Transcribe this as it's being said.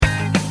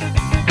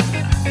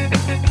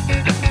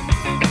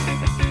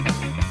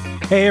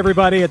Hey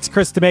everybody, it's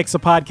Chris to Makes a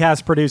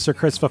Podcast producer,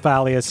 Chris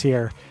Fafalius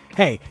here.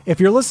 Hey, if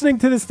you're listening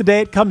to this the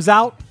day it comes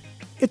out,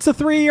 it's a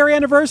 3-year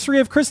anniversary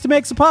of Chris to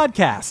Makes a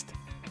Podcast.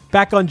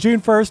 Back on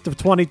June 1st of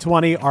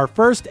 2020, our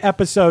first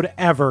episode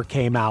ever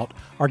came out.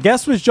 Our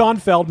guest was John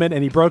Feldman,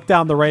 and he broke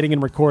down the writing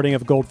and recording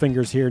of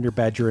Goldfinger's Here in Your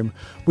Bedroom.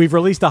 We've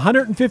released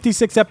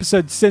 156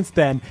 episodes since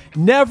then,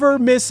 never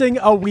missing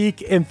a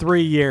week in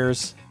 3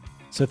 years.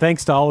 So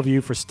thanks to all of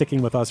you for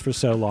sticking with us for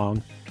so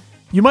long.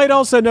 You might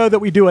also know that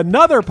we do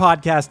another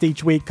podcast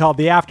each week called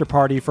The After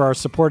Party for our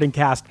supporting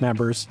cast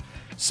members.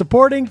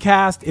 Supporting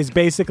cast is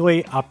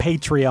basically a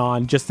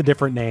Patreon, just a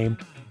different name.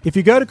 If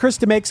you go to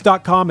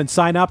christomakes.com and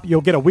sign up,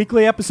 you'll get a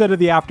weekly episode of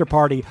The After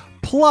Party,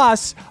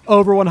 plus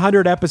over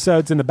 100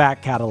 episodes in the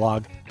back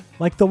catalog,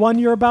 like the one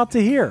you're about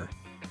to hear.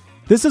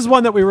 This is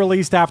one that we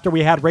released after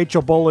we had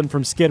Rachel Bolan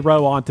from Skid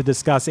Row on to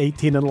discuss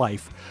 18 in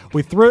Life.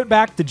 We threw it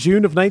back to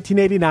June of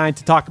 1989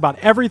 to talk about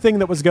everything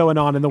that was going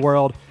on in the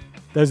world.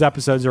 Those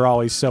episodes are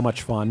always so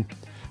much fun.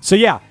 So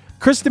yeah,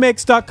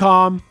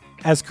 christomakes.com,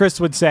 as Chris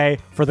would say,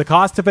 for the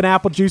cost of an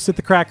apple juice at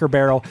the Cracker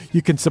Barrel,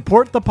 you can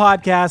support the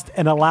podcast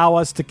and allow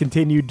us to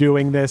continue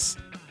doing this.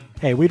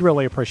 Hey, we'd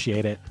really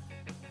appreciate it.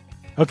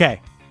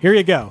 Okay, here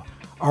you go.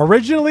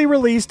 Originally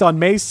released on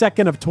May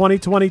 2nd of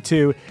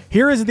 2022,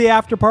 here is the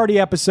After Party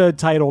episode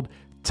titled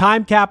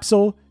Time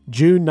Capsule,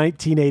 June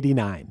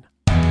 1989.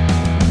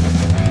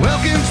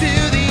 Welcome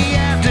to the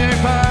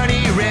After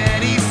Party.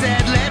 Ready,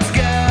 set, let's go.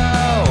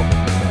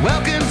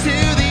 Welcome to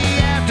the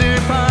After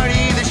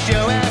Party, the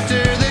show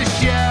after the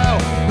show.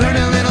 Learn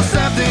a little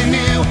something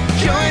new.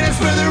 Join us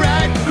for the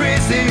ride.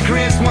 Chris and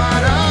Chris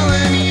want all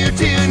of you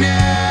to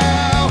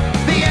know.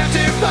 The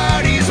After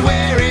Party's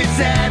where it's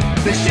at.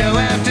 The show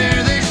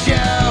after the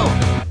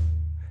show.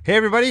 Hey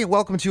everybody,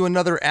 welcome to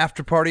another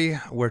After Party,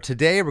 where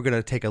today we're going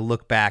to take a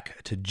look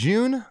back to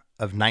June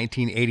of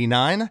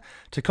 1989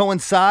 to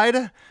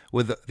coincide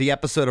with the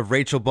episode of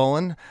Rachel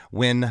Bolan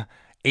when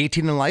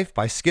 18 in Life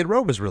by Skid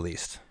Row was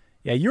released.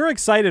 Yeah, you were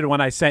excited when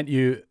I sent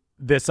you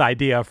this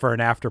idea for an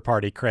after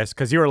party, Chris,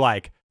 because you were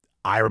like,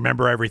 I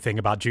remember everything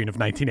about June of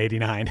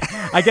 1989.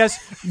 I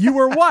guess you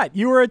were what?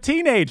 You were a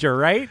teenager,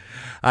 right?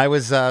 I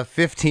was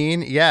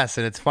 15, yes,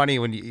 and it's funny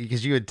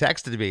because you had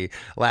texted me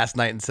last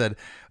night and said,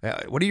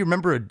 what do you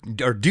remember,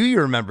 or do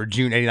you remember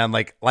June 89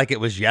 like it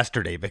was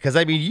yesterday? Because,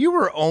 I mean, you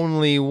were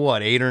only,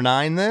 8 or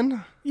 9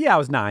 then? Yeah, I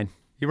was 9.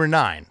 You were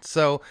 9.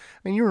 So,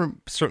 I mean, you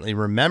certainly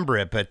remember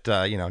it, but,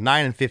 9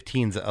 and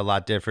 15's a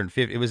lot different.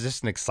 It was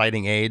just an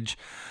exciting age.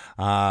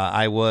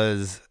 I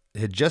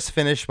had just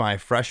finished my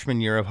freshman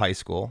year of high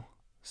school.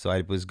 So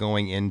I was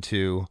going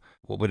into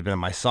what would have been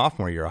my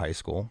sophomore year of high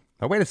school.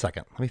 Oh, wait a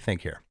second. Let me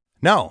think here.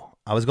 No,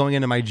 I was going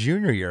into my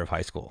junior year of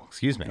high school.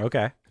 Excuse me.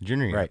 Okay.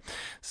 Junior year. Right.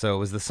 So it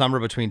was the summer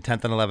between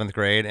 10th and 11th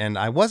grade. And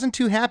I wasn't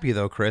too happy,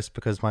 though, Chris,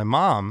 because my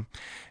mom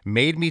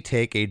made me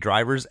take a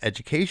driver's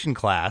education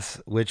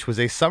class, which was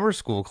a summer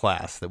school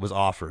class that was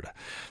offered.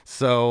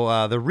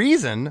 So the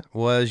reason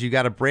was you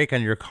got a break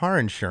on your car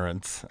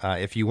insurance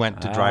if you went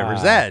to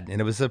driver's ed.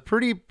 And it was a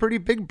pretty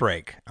big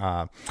break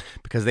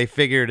because they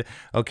figured,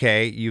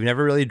 okay, you've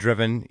never really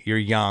driven, you're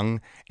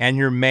young, and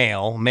you're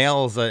male.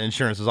 Male's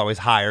insurance was always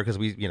higher because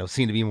we,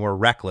 seem to be more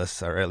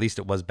reckless, or at least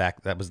it was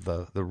back. That was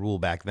the rule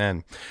back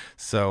then.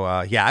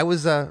 So yeah, I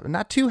was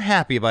not too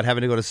happy about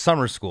having to go to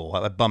summer school.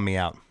 That bummed me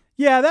out.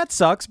 Yeah, that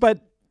sucks.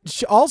 But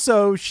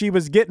she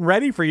was getting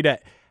ready for you to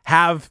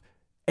have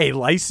a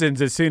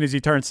license as soon as you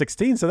turn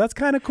 16. So that's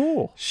kind of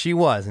cool. She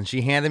was, and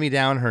she handed me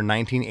down her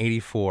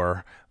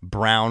 1984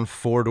 brown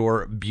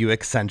 4-door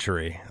Buick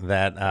Century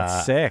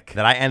that's sick.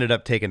 That I ended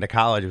up taking to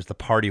college. It was the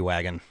party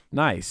wagon.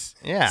 Nice.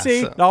 Yeah.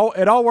 See, it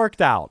all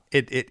worked out.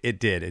 It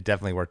did. It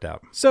definitely worked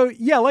out. So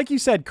yeah, like you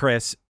said,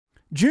 Chris,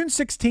 June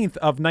 16th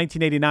of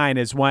 1989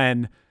 is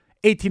when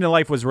 18 in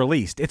Life was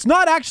released. It's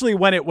not actually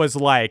when it was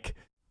like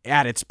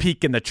at its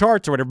peak in the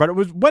charts or whatever, but it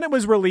was when it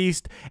was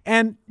released.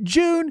 And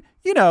June,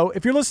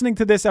 if you're listening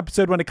to this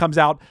episode when it comes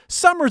out,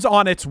 summer's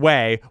on its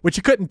way, which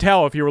you couldn't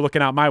tell if you were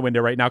looking out my window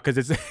right now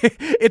because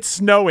it's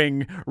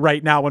snowing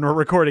right now when we're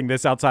recording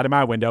this outside of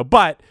my window.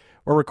 But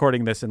we're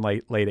recording this in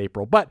late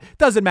April, but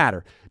doesn't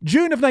matter.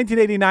 June of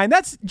 1989,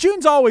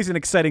 June's always an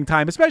exciting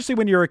time, especially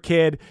when you're a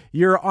kid,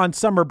 you're on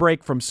summer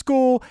break from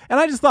school. And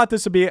I just thought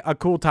this would be a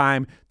cool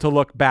time to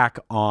look back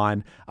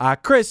on.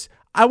 Chris,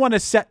 I want to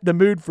set the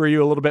mood for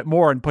you a little bit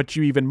more and put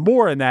you even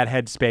more in that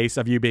headspace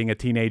of you being a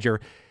teenager.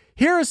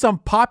 Here are some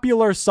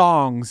popular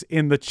songs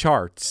in the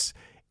charts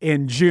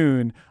in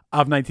June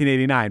of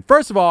 1989.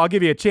 First of all, I'll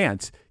give you a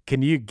chance.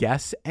 Can you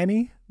guess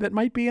any that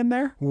might be in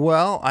there?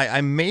 Well, I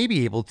may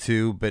be able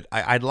to, but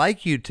I'd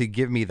like you to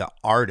give me the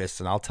artist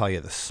and I'll tell you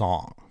the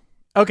song.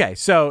 Okay,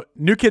 so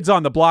New Kids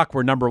on the Block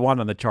were number 1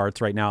 on the charts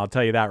right now. I'll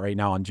tell you that right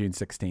now on June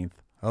 16th.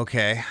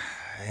 Okay,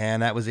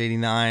 and that was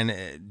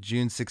 89,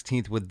 June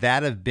 16th. Would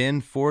that have been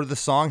for the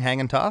song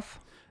Hangin' Tough?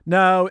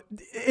 No,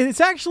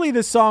 it's actually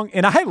the song,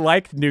 and I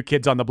liked New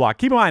Kids on the Block.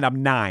 Keep in mind,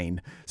 I'm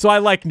 9, so I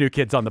like New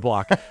Kids on the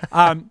Block.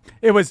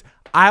 It was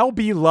I'll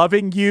Be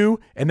Loving You,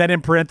 and then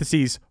in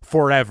parentheses,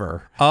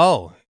 Forever.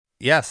 Oh,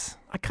 yes.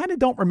 I kind of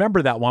don't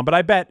remember that one, but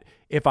I bet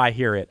if I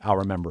hear it, I'll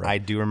remember it. I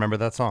do remember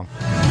that song.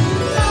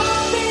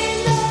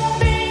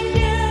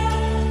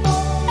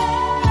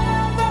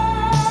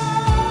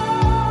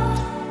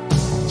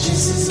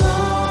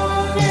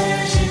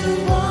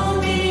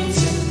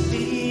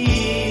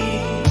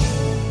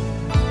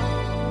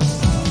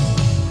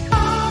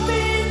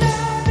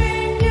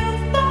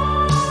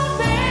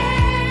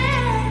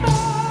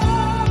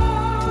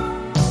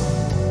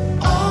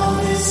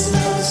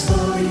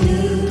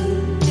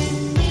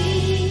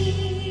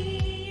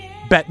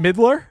 Bette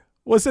Midler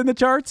was in the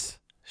charts.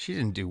 She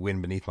didn't do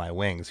Wind Beneath My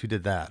Wings. Who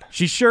did that?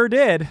 She sure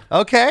did.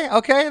 Okay.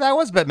 That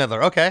was Bette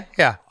Midler. Okay,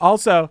 yeah.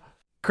 Also,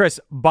 Chris,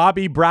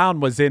 Bobby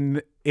Brown was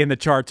in the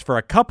charts for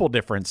a couple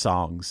different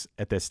songs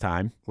at this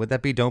time. Would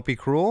that be Don't Be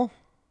Cruel?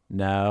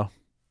 No.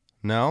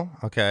 No?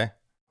 Okay.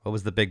 What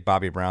was the big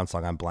Bobby Brown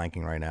song? I'm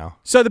blanking right now.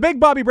 So the big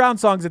Bobby Brown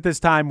songs at this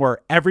time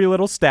were Every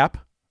Little Step.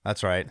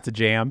 That's right. It's a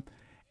jam.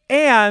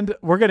 And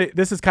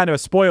this is kind of a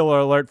spoiler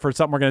alert for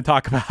something we're going to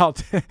talk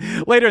about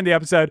later in the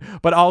episode,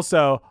 but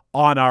also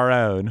On Our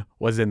Own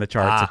was in the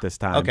charts at this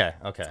time. Okay.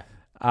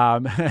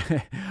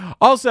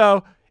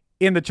 Also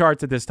in the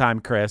charts at this time,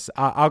 Chris,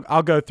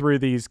 I'll go through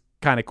these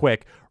kind of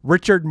quick.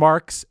 Richard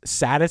Marx,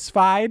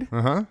 Satisfied,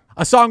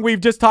 a song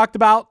we've just talked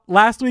about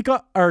last week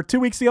or 2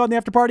 weeks ago on the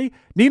after party.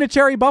 Nina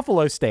Cherry,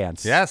 Buffalo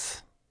Stance.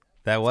 Yes,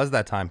 that was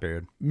that time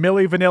period.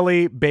 Milli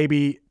Vanilli,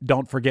 Baby,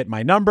 Don't Forget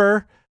My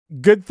Number.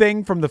 Good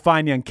Thing from the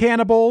Fine Young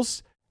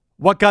Cannibals.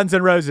 What Guns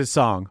N' Roses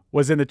song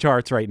was in the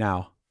charts right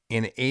now?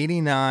 In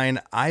 89,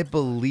 I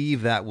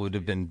believe that would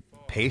have been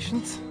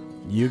Patience.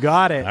 You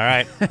got it. All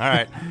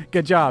right.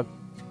 Good job.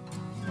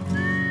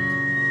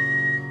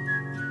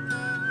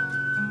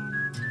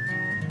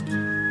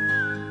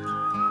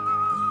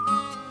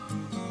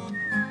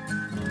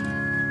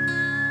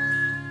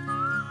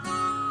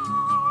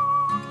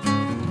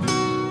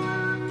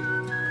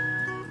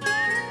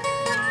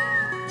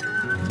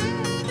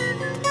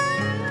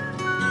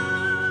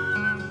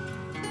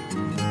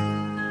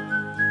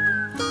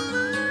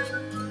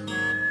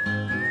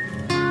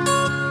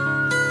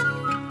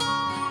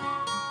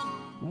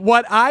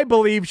 What I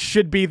believe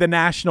should be the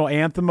national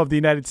anthem of the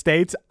United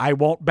States, I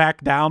Won't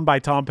Back Down by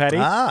Tom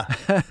Petty.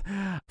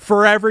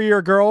 Forever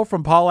Your Girl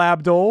from Paul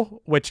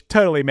Abdul, which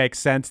totally makes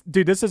sense.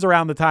 Dude, this is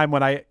around the time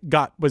when I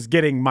was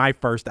getting my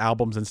first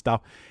albums and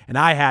stuff, and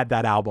I had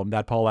that album,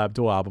 that Paul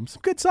Abdul album.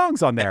 Some good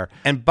songs on there.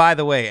 And by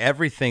the way,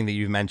 everything that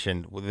you've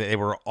mentioned, they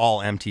were all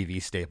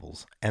MTV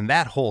staples. And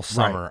that whole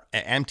summer,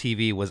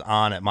 MTV was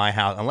on at my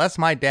house. Unless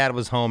my dad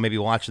was home, maybe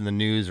watching the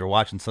news or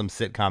watching some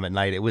sitcom at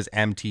night, it was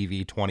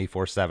MTV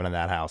 24/7 in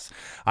that house.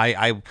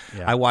 I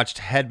watched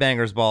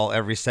Headbangers Ball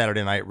every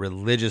Saturday night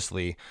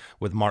religiously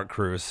with Mark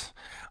Cruz.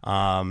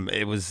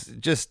 It was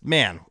just,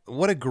 man,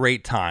 what a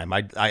great time.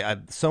 I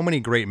so many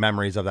great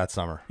memories of that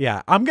summer.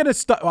 Yeah,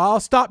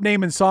 I'll stop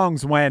naming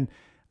songs and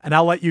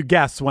I'll let you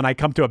guess when I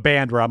come to a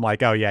band where I'm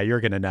like, oh yeah,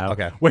 you're going to know.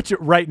 Okay. Which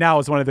right now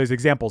is one of those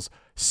examples.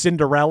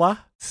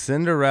 Cinderella,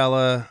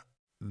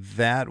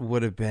 that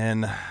would have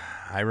been,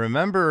 I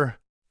remember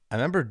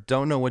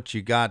Don't Know What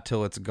You Got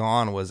Till It's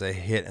Gone was a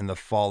hit in the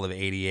fall of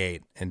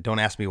 88. And don't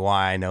ask me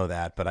why I know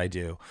that, but I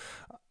do.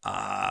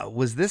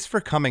 Was this for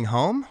Coming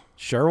Home?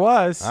 Sure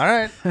was. All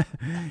right.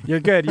 You're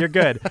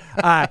good.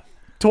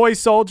 Toy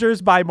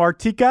Soldiers by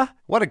Martika.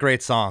 What a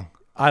great song.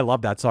 I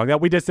love that song.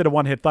 We just did a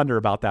One Hit Thunder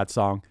about that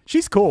song.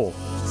 She's cool.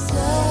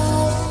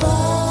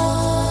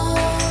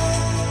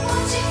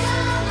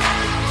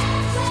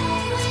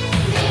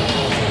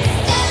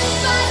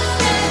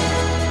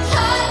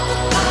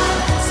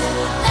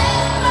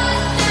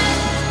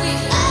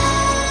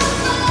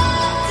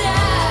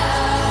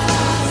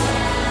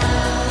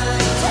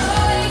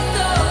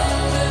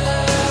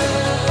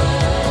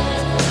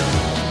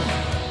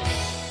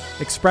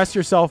 Express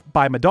Yourself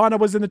by Madonna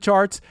was in the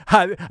charts.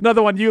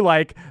 Another one you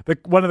like,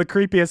 one of the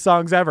creepiest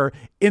songs ever,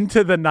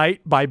 Into the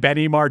Night by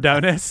Benny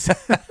Mardones.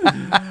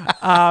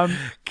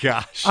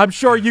 Gosh. I'm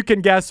sure you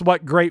can guess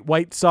what Great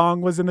White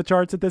song was in the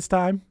charts at this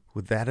time.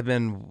 Would that have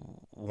been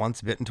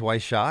Once Bitten,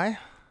 Twice Shy?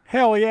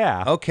 Hell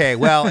yeah. Okay,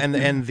 well,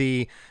 and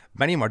the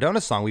Benny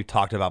Mardones song we've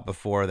talked about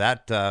before,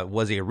 that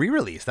was a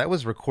re-release. That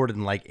was recorded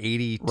in like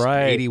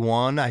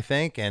 81, I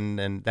think,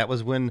 and that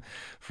was when,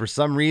 for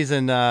some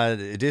reason,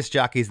 disc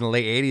jockeys in the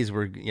late 80s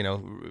were,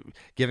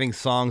 giving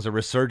songs a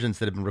resurgence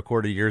that had been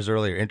recorded years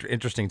earlier.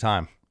 Interesting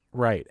time.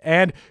 Right.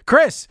 And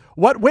Chris,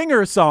 what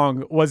Winger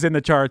song was in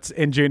the charts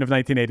in June of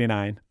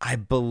 1989? I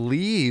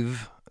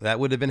believe that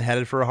would have been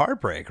Headed for a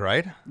Heartbreak,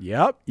 right?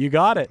 Yep, you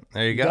got it.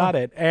 There you go. Got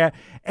it.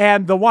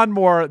 And the one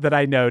more that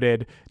I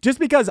noted, just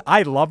because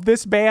I loved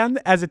this band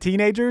as a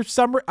teenager,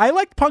 I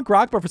liked punk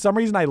rock, but for some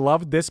reason I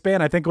loved this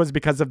band. I think it was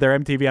because of their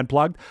MTV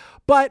Unplugged.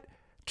 But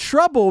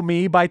Trouble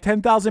Me by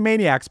 10,000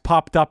 Maniacs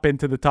popped up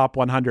into the top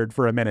 100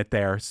 for a minute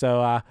there.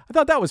 So I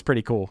thought that was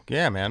pretty cool.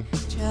 Yeah, man.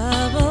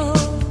 Trouble.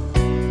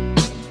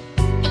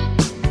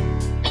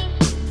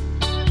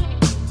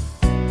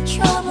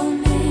 Trouble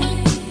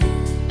me.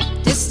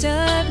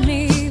 Disturb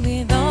me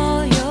with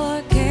all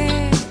your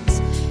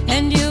cares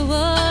and your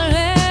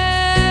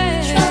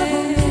worries.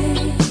 Trouble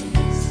me.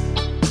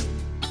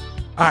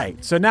 All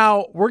right, so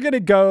now we're going to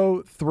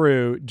go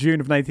through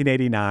June of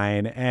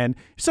 1989, and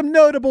some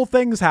notable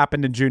things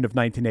happened in June of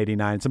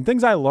 1989. Some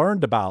things I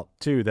learned about,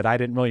 too, that I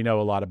didn't really know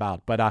a lot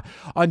about. But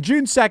on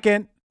June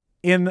 2nd,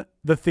 in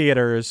the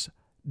theaters,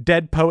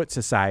 Dead Poet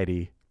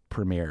Society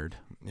premiered.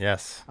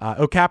 Yes.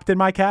 Oh, Captain,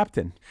 My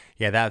Captain.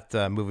 Yeah, that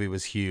movie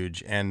was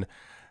huge. And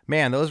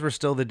man, those were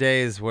still the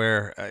days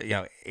where,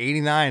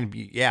 89,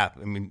 yeah,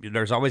 I mean,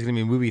 there's always going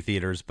to be movie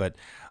theaters, but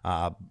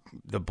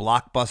the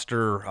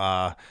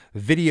blockbuster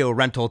video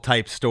rental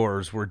type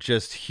stores were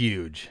just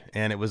huge.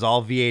 And it was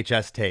all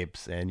VHS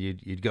tapes. And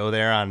you'd go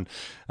there on,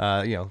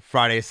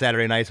 Friday,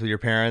 Saturday nights with your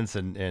parents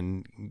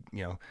and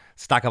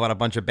stock up on a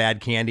bunch of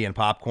bad candy and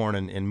popcorn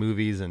and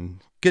movies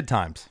and good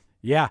times.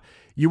 Yeah.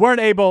 You weren't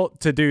able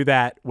to do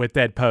that with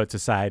Dead Poet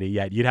Society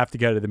yet. You'd have to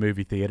go to the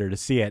movie theater to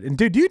see it. And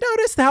dude, do you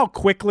notice how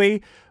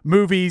quickly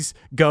movies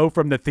go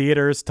from the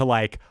theaters to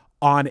like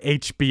on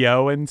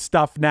HBO and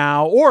stuff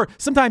now? Or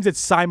sometimes it's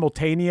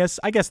simultaneous.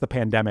 I guess the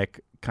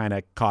pandemic kind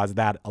of caused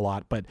that a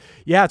lot. But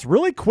yeah, it's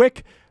really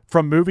quick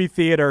from movie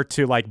theater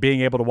to like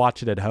being able to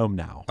watch it at home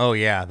now. Oh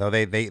yeah, though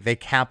they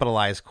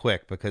capitalize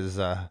quick because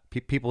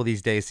people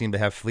these days seem to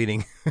have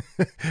fleeting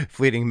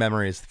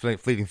memories,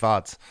 fleeting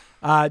thoughts.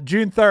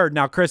 June 3rd.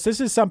 Now, Chris, this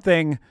is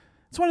something,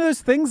 it's one of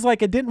those things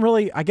like it didn't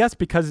really, I guess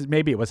because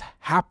maybe it was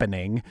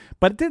happening,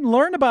 but it didn't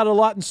learn about it a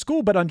lot in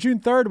school. But on June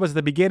 3rd was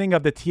the beginning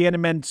of the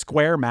Tiananmen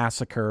Square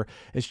massacre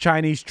as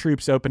Chinese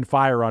troops opened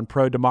fire on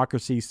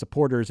pro-democracy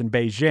supporters in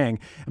Beijing.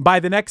 And by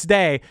the next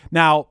day,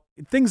 now,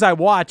 things I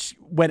watched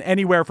went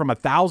anywhere from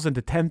 1,000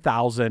 to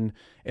 10,000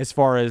 as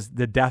far as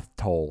the death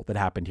toll that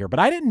happened here. But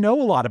I didn't know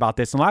a lot about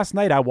this. And last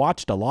night I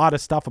watched a lot of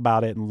stuff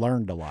about it and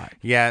learned a lot.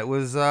 Yeah, it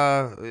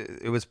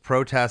was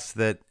protests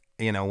that,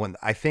 when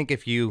I think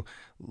if you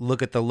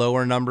look at the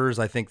lower numbers,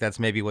 I think that's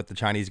maybe what the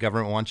Chinese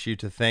government wants you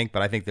to think.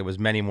 But I think there was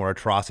many more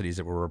atrocities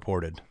that were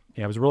reported.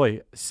 Yeah, it was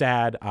really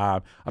sad,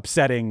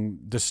 upsetting,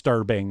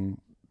 disturbing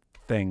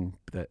thing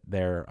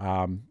there.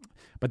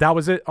 But that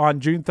was it on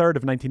June 3rd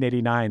of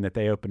 1989 that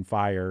they opened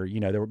fire.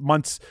 There were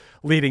months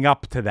leading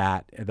up to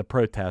that, the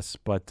protests.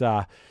 But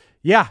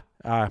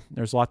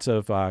there's lots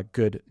of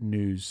good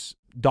news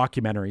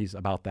documentaries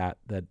about that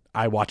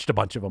I watched a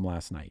bunch of them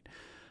last night.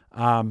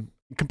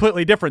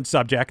 Completely different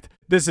subject.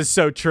 This is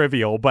so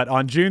trivial, but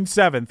on June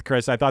 7th,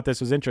 Chris, I thought this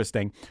was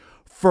interesting.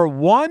 For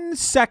 1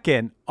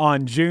 second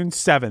on June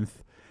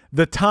 7th,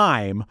 the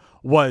time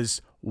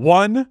was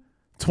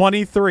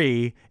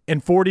 1:23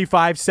 and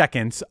 45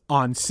 seconds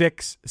on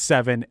 6,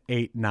 7,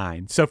 8,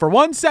 9. So for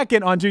 1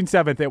 second on June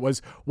 7th, it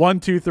was 1,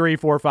 2, 3,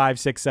 4, 5,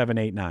 6, 7,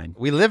 8, 9.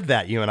 We lived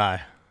that, you and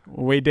I.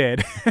 We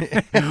did.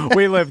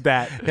 We lived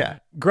that. Yeah.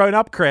 Growing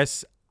up,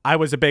 Chris, I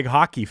was a big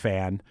hockey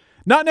fan.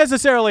 Not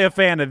necessarily a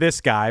fan of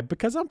this guy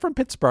because I'm from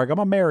Pittsburgh. I'm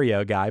a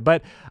Mario guy.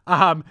 But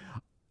on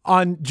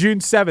June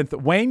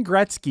 7th, Wayne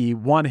Gretzky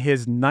won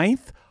his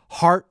 9th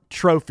Hart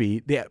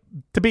Trophy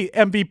to be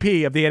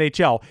MVP of the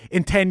NHL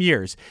in 10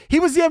 years. He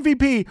was the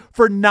MVP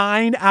for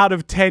 9 out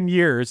of 10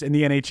 years in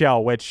the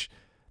NHL, which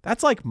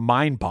that's like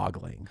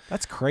mind-boggling.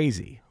 That's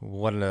crazy.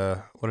 What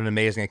an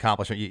amazing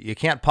accomplishment. You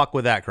can't puck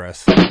with that,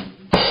 Chris.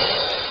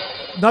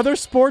 Another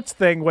sports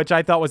thing, which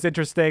I thought was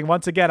interesting.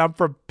 Once again, I'm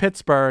from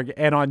Pittsburgh,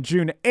 and on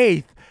June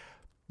 8th,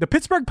 the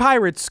Pittsburgh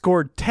Pirates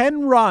scored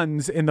 10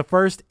 runs in the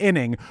first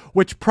inning,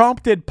 which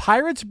prompted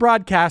Pirates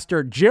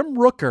broadcaster Jim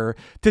Rooker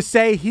to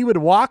say he would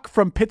walk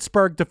from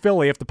Pittsburgh to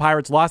Philly if the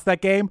Pirates lost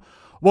that game.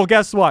 Well,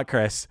 guess what,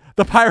 Chris?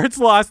 The Pirates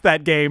lost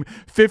that game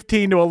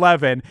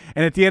 15-11,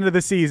 and at the end of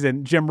the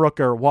season, Jim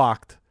Rooker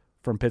walked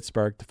from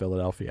Pittsburgh to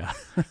Philadelphia.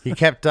 He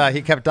kept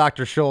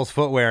Dr. Scholl's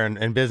footwear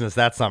in business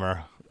that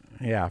summer.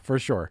 Yeah, for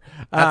sure.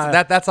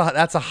 That's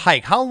a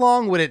hike. How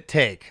long would it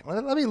take?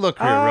 Let me look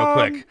here real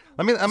quick.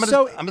 I'm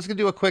just gonna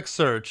do a quick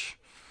search.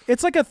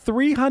 It's like a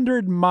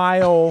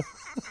 300-mile.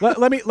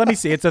 let me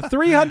see. It's a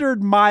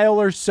 300-mile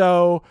or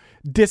so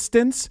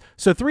distance.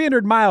 So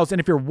 300 miles,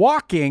 and if you're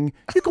walking,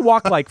 you can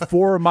walk like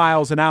 4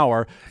 miles an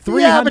hour.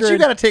 300... Yeah, but you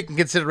got to take in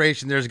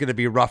consideration there's going to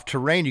be rough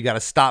terrain. You got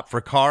to stop for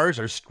cars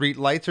or street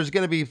lights. There's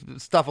going to be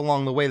stuff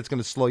along the way that's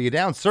going to slow you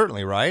down.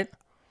 Certainly, right?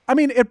 I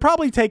mean, it'd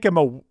probably take him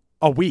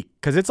a week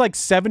because it's like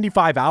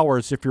 75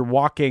 hours if you're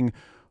walking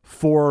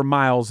 4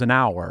 miles an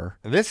hour.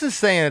 This is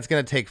saying it's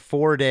going to take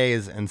 4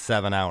 days and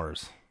 7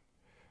 hours.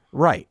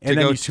 Right. And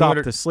then you stop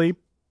to sleep.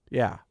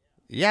 Yeah.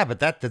 Yeah, but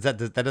that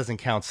doesn't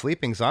count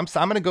sleeping. So I'm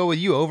going to go with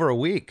you over a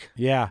week.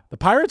 Yeah. The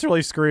Pirates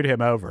really screwed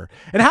him over.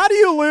 And how do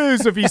you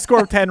lose if you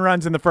score 10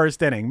 runs in the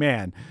first inning?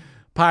 Man,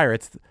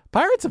 Pirates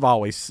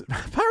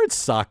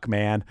suck,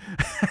 man.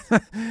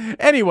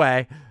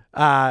 Anyway,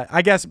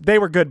 I guess they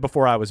were good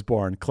before I was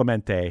born,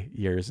 Clemente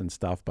years and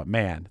stuff. But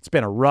man, it's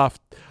been a rough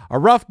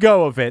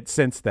go of it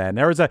since then.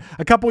 There was a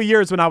couple of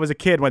years when I was a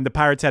kid when the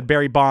Pirates had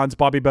Barry Bonds,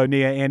 Bobby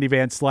Bonilla, Andy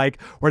Van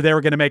Slyke, where they were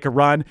going to make a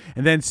run,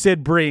 and then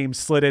Sid Bream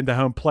slid into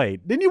home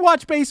plate. Didn't you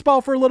watch baseball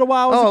for a little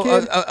while as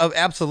a kid?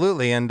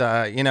 Absolutely. And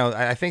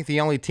I think the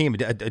only team,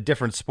 a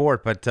different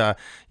sport, but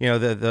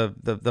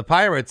the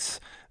Pirates,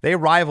 they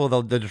rival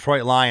the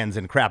Detroit Lions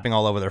in crapping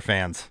all over their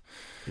fans.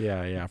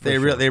 Yeah, they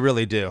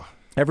really do.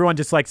 Everyone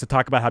just likes to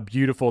talk about how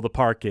beautiful the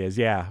park is.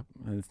 Yeah,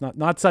 it's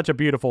not such a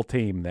beautiful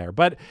team there.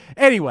 But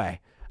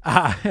anyway,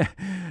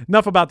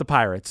 enough about the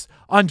Pirates.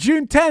 On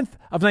June 10th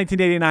of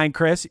 1989,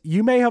 Chris,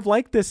 you may have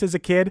liked this as a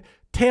kid.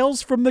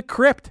 Tales from the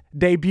Crypt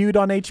debuted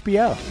on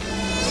HBO.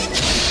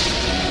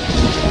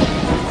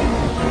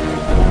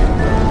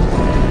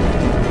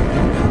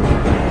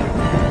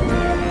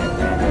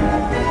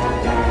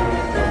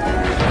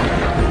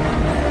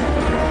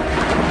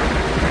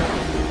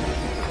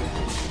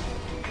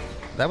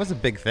 That was a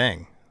big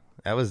thing.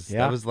 That was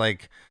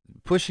like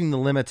pushing the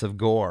limits of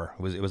gore.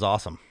 It was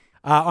awesome.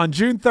 On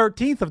June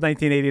 13th of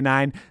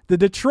 1989, the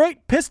Detroit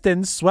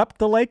Pistons swept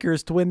the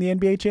Lakers to win the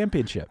NBA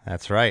championship.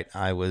 That's right.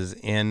 I was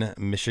in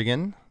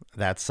Michigan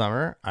that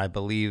summer. I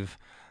believe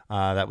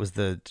that was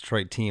the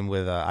Detroit team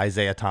with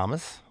Isaiah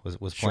Thomas was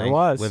playing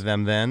with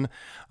them then.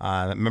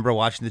 I remember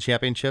watching the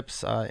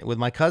championships with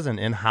my cousin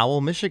in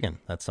Howell, Michigan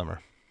that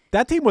summer.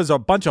 That team was a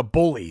bunch of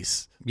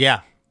bullies. Yeah,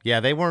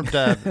 they weren't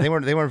they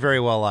weren't very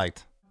well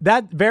liked.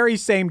 That very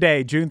same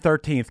day, June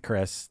 13th,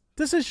 Chris,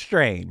 this is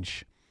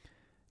strange.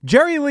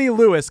 Jerry Lee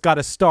Lewis got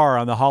a star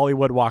on the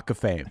Hollywood Walk of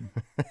Fame.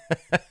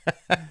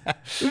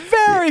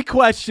 Very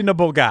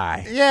questionable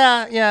guy.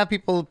 Yeah.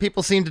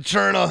 People seem to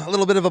turn a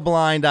little bit of a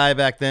blind eye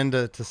back then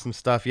to some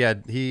stuff. Yeah,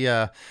 he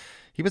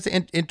was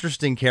an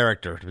interesting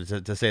character,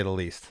 to say the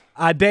least.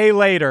 A day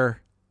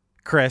later,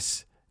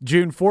 Chris,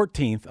 June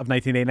 14th of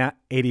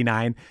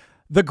 1989,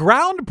 the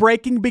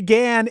groundbreaking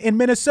began in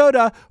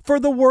Minnesota for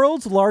the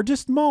world's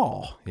largest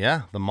mall.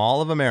 Yeah, the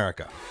Mall of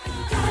America.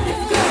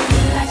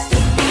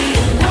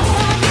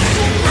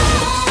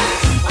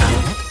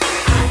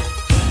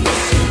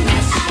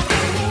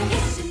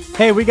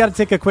 Hey, we got to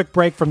take a quick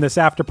break from this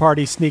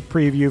after-party sneak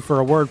preview for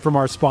a word from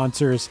our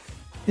sponsors.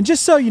 And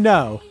just so you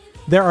know,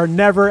 there are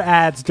never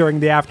ads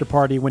during the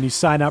after-party when you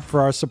sign up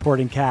for our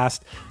supporting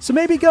cast. So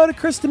maybe go to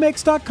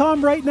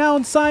KristaMakes.com right now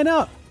and sign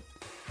up.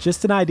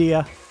 Just an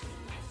idea.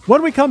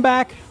 When we come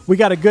back, we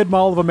got a good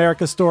Mall of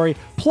America story.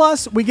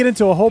 Plus, we get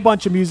into a whole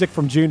bunch of music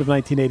from June of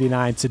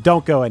 1989, so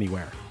don't go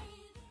anywhere.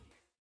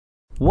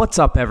 What's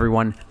up,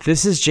 everyone?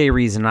 This is Jay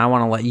Reason, and I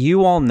want to let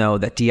you all know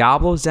that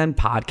Diablo's Den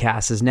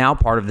Podcast is now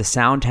part of the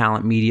Sound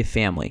Talent Media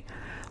family.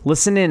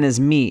 Listen in as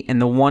me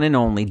and the one and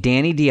only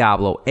Danny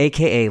Diablo,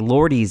 a.k.a.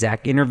 Lord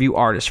Ezak, interview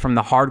artists from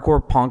the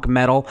hardcore, punk,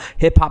 metal,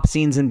 hip-hop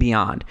scenes and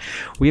beyond.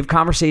 We have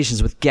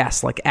conversations with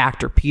guests like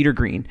actor Peter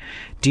Green,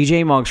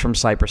 DJ Muggs from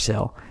Cypress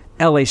Hill,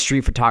 LA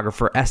street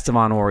photographer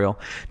Estevan Oriol,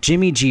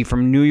 Jimmy G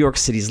from New York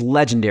City's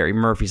legendary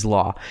Murphy's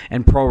Law,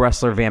 and pro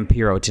wrestler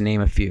Vampiro, to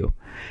name a few.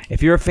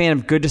 If you're a fan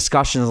of good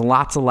discussions and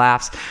lots of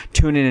laughs,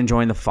 tune in and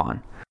join the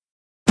fun.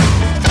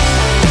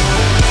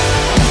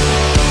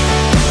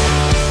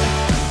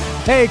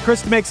 Hey,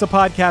 Krista Makes a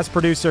Podcast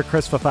producer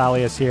Chris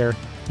Fafalius here.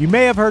 You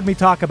may have heard me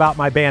talk about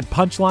my band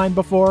Punchline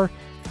before.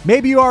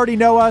 Maybe you already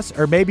know us,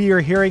 or maybe you're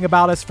hearing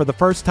about us for the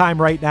first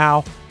time right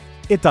now.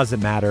 It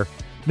doesn't matter.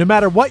 No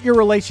matter what your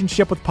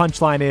relationship with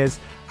Punchline is,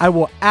 I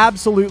will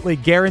absolutely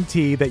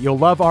guarantee that you'll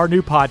love our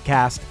new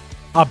podcast,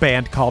 A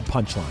Band Called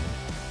Punchline.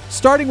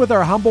 Starting with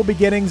our humble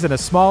beginnings in a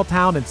small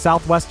town in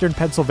southwestern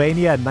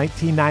Pennsylvania in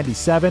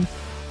 1997,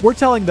 we're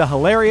telling the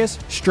hilarious,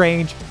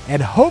 strange,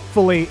 and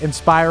hopefully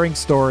inspiring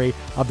story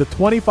of the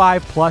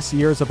 25-plus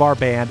years of our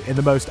band in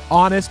the most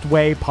honest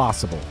way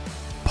possible,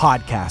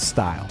 podcast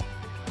style.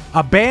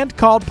 A Band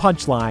Called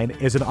Punchline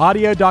is an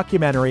audio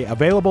documentary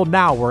available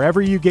now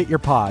wherever you get your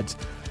pods.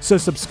 So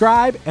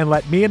subscribe and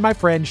let me and my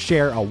friends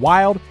share a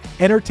wild,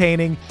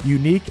 entertaining,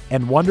 unique,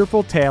 and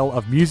wonderful tale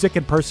of music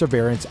and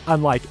perseverance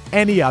unlike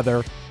any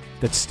other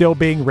that's still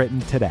being written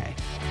today.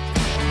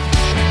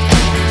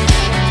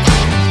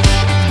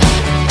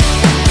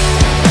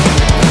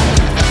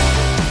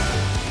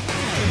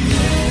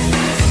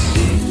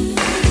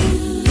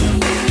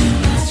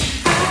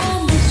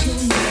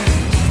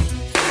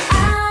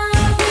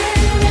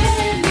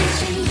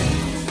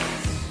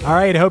 All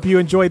right, I hope you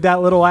enjoyed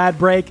that little ad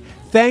break.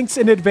 Thanks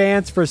in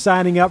advance for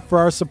signing up for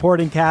our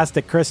supporting cast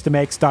at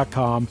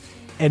KristaMakes.com.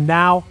 And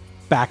now,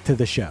 back to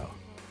the show.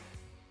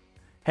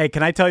 Hey,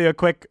 can I tell you a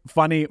quick,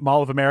 funny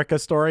Mall of America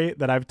story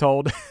that I've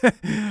told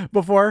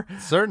before?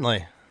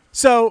 Certainly.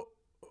 So,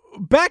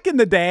 back in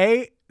the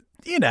day,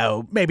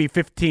 maybe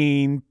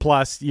 15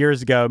 plus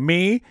years ago,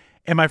 me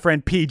and my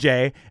friend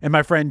PJ and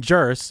my friend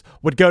Jers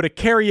would go to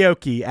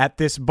karaoke at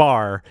this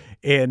bar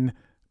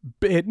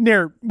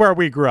near where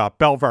we grew up,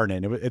 Bell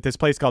Vernon, at this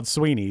place called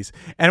Sweeney's.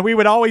 And we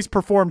would always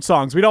perform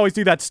songs. We'd always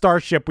do that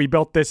Starship We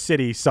Built This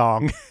City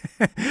song.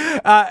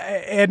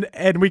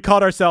 And we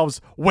called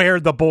ourselves Where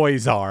the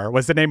Boys Are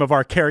was the name of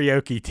our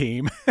karaoke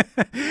team.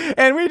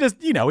 And we just,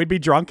 we'd be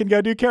drunk and go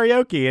do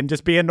karaoke and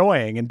just be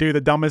annoying and do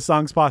the dumbest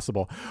songs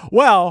possible.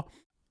 Well,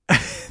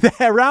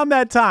 around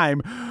that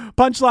time,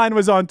 Punchline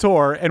was on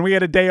tour and we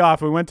had a day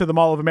off. We went to the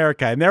Mall of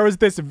America and there was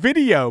this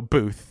video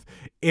booth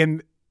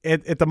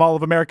at the Mall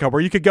of America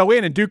where you could go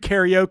in and do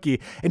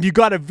karaoke and you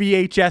got a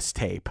VHS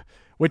tape,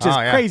 which is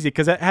crazy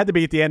because it had to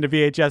be at the end of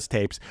VHS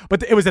tapes,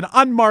 but it was an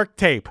unmarked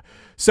tape.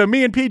 So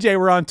me and PJ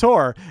were on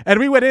tour and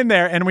we went in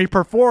there and we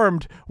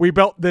performed We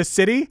Built This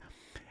City.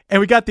 and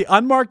we got the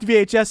unmarked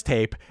VHS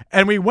tape,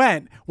 and we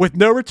went with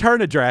no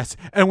return address,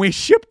 and we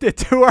shipped it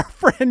to our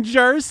friend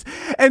Jers.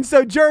 And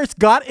so Jers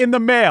got in the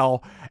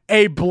mail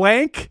a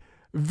blank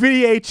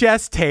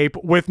VHS tape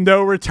with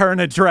no return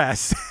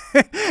address.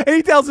 And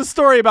he tells a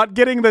story about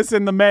getting this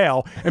in the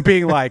mail and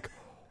being like,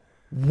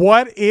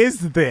 what is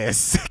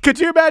this? Could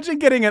you imagine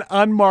getting an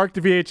unmarked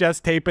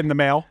VHS tape in the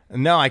mail?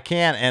 No, I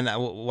can't. And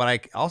what I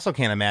also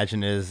can't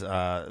imagine is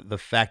the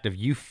fact of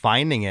you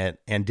finding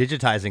it and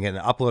digitizing it and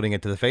uploading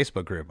it to the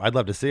Facebook group. I'd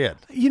love to see it.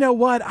 You know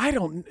what? I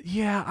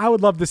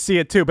would love to see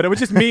it too, but it was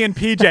just me and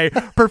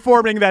PJ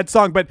performing that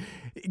song. But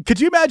could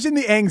you imagine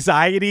the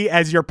anxiety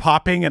as you're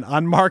popping an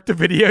unmarked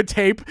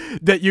videotape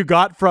that you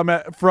got from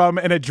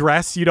an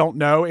address you don't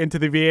know into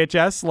the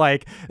VHS?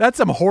 Like, that's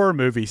some horror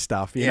movie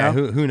stuff, you know?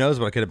 Who knows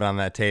what could have been on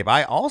that tape.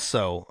 I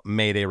also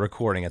made a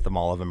recording at the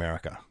Mall of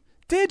America.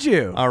 Did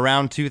you?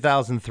 Around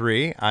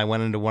 2003, I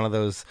went into one of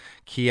those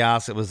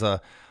kiosks. It was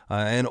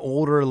an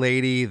older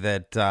lady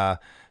that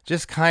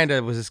just kind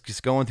of was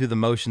just going through the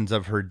motions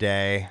of her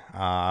day.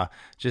 I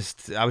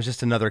was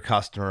just another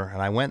customer,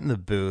 and I went in the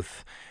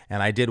booth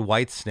and I did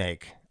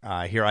Whitesnake.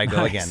 Here I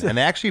go again. And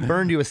they actually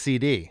burned you a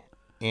CD.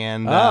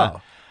 And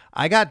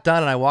I got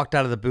done and I walked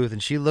out of the booth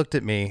and she looked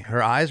at me.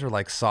 Her eyes were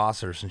like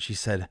saucers and she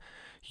said,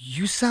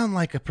 "You sound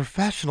like a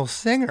professional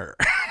singer."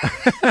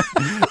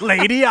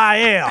 Lady, I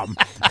am.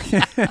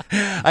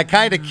 I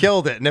kind of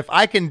killed it. And if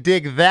I can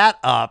dig that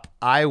up,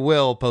 I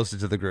will post it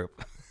to the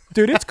group.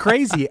 Dude, it's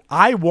crazy.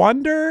 I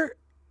wonder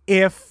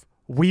if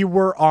we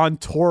were on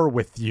tour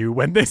with you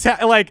when this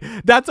like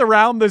that's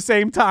around the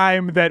same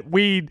time that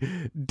we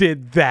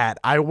did that.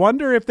 I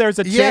wonder if there's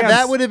a chance. Yeah,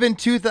 that would have been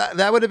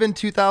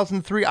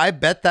 2003. I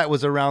bet that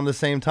was around the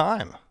same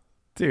time.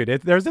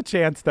 Dude, there's a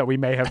chance that we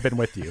may have been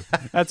with you.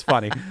 That's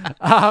funny.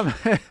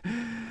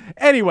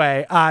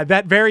 Anyway,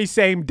 that very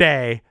same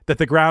day that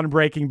the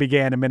groundbreaking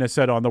began in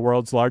Minnesota on the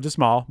world's largest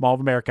Mall of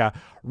America,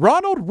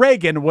 Ronald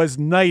Reagan was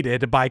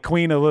knighted by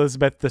Queen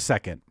Elizabeth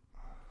II.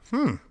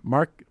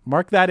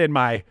 Mark that in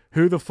my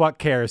who the fuck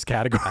cares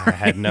category.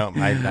 I did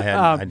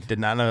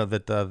not know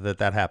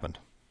that happened.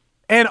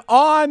 And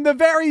on the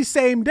very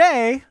same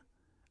day,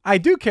 I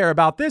do care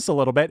about this a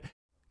little bit.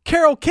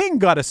 Carole King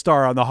got a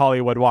star on the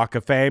Hollywood Walk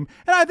of Fame,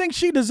 and I think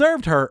she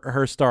deserved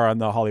her star on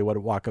the Hollywood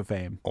Walk of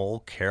Fame.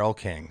 Old Carole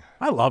King.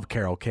 I love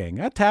Carole King.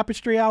 That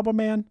Tapestry album,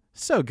 man,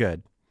 so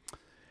good.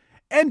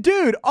 And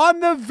dude, on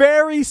the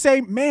very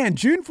same,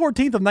 June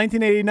 14th of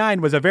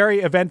 1989 was a very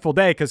eventful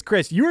day because,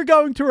 Chris, you are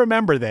going to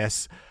remember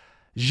this.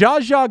 Zsa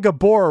Zsa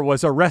Gabor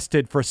was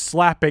arrested for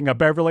slapping a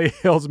Beverly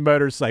Hills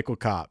motorcycle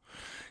cop.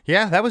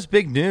 Yeah, that was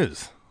big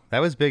news.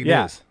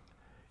 News.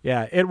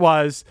 Yeah, it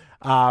was.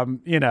 I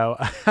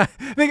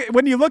think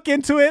when you look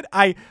into it,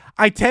 I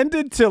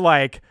tended to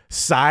like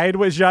side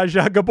with Zsa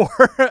Zsa Gabor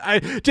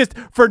just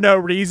for no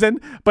reason.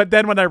 But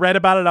then when I read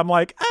about it, I'm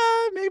like,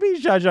 maybe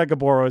Zsa Zsa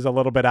Gabor was a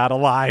little bit out of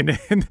line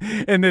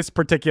in this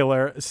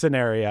particular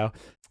scenario.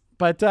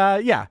 But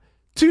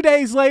 2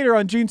 days later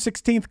on June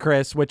 16th,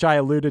 Chris, which I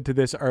alluded to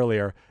this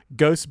earlier,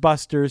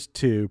 Ghostbusters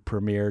 2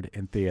 premiered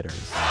in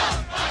theaters.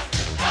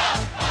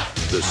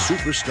 The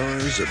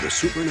superstars of the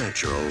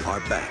supernatural are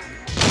back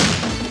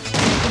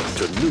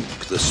to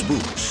nuke the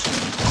spooks.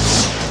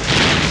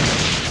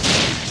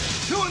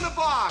 2 in the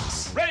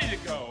box. Ready to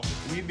go.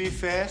 We be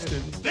fast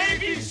and They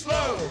be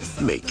slow.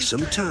 Make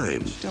some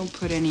time. Don't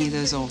put any of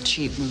those old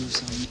cheap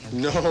moves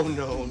on me.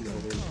 no.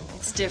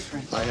 It's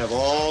different. I have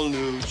all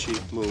new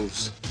cheap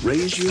moves.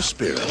 Raise your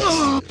spirits.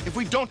 If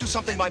we don't do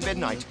something by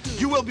midnight,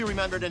 you will be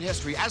remembered in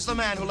history as the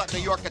man who let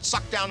New York get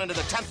sucked down into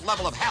the 10th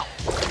level of hell.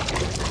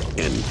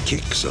 And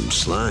kick some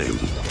slime.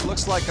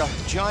 Looks like a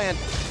giant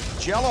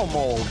Jell-O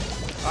mold.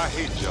 I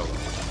hate Jell-O.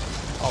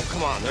 Oh,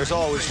 come on. There's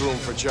always room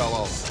for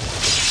Jell-O.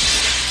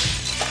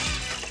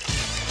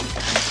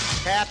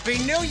 Happy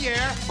New Year.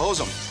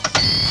 Bosom.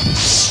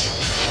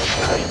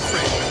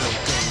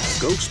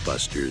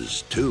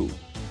 Ghostbusters 2.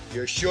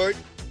 You're short,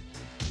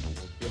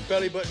 your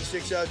belly button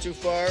sticks out too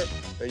far,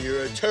 and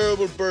you're a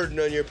terrible burden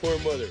on your poor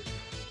mother.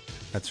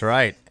 That's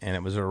right. And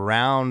it was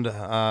around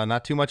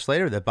not too much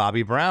later that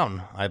Bobby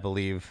Brown, I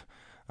believe,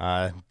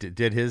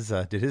 did his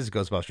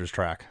Ghostbusters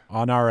track.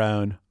 On Our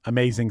Own.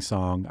 Amazing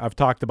song. I've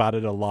talked about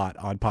it a lot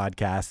on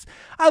podcasts.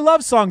 I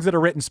love songs that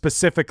are written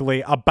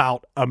specifically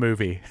about a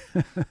movie.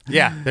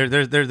 Yeah,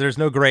 there's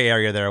no gray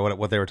area there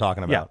what they were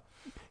talking about.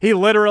 Yeah. He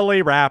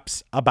literally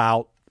raps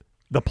about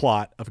the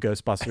plot of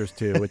Ghostbusters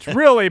 2, which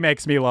really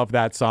makes me love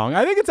that song.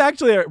 I think it's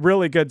actually a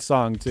really good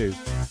song, too.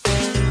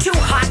 Too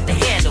hot to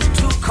handle,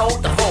 too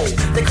cold to hold.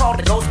 They called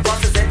the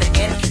Ghostbusters and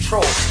they're in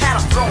control. Had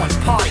them throwing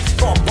parties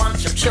for a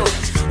bunch of children.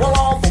 Well,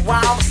 all the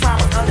while, the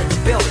slime was under the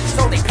building.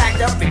 So they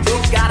packed up and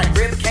moved, got a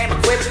grip, came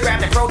equipped,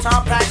 grabbed their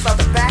proton packs off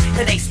the back,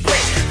 and they split.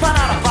 Found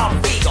out about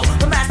Regal,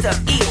 the master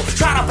of evil.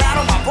 Try to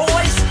battle my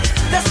boys?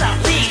 That's not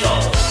legal.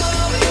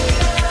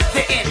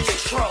 They're in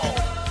control.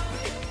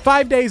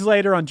 5 days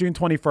later, on June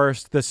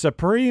 21st, the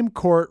Supreme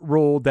Court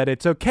ruled that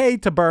it's okay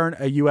to burn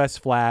a U.S.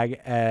 flag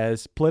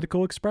as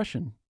political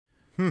expression.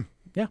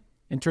 Yeah,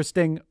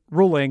 interesting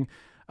ruling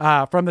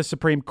from the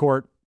Supreme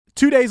Court.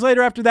 2 days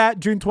later after that,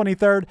 June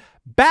 23rd,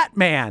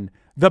 Batman.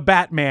 The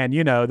Batman,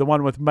 the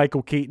one with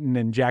Michael Keaton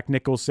and Jack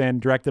Nicholson,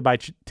 directed by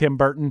Tim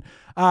Burton.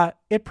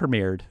 It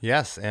premiered.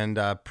 Yes, and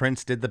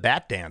Prince did the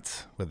Bat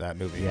Dance with that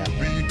movie. Yeah.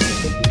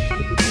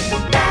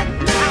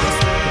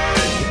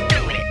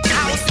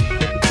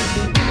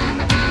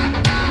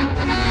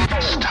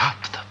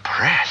 Stop the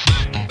press.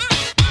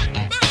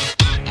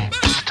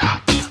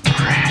 Stop the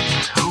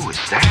press. Who is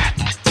that?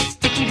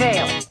 Vicky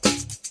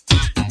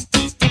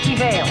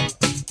Vale.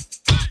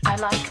 I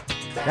like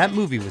that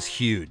movie was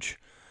huge.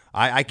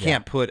 I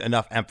can't put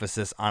enough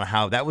emphasis on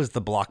how that was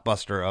the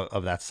blockbuster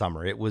of that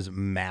summer. It was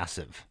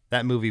massive.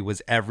 That movie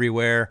was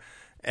everywhere.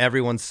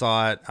 Everyone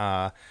saw it.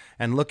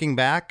 And looking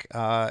back,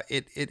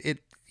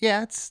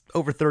 it's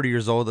over 30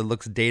 years old. It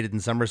looks dated in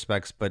some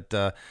respects, but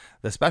the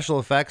special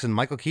effects and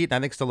Michael Keaton,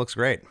 I think, still looks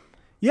great.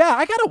 Yeah,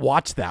 I gotta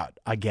watch that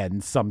again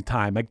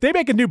sometime. Like, they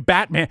make a new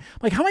Batman.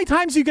 Like, how many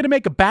times are you gonna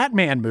make a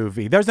Batman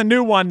movie? There's a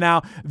new one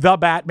now, The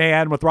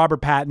Batman with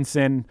Robert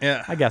Pattinson.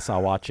 Yeah, I guess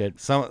I'll watch it.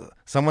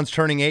 Someone's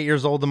turning 8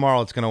 years old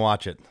tomorrow. It's gonna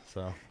watch it.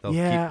 So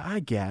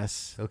I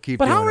guess they'll keep.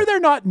 But how are it. there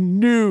not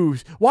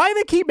news? Why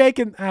they keep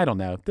making? I don't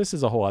know. This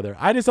is a whole other.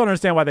 I just don't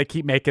understand why they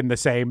keep making the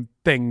same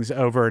things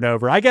over and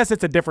over. I guess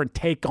it's a different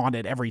take on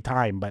it every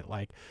time, but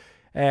like,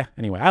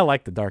 anyway, I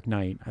like The Dark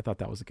Knight. I thought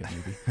that was a good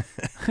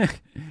movie.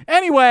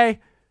 Anyway.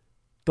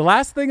 The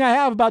last thing I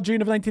have about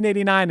June of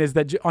 1989 is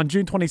that on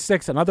June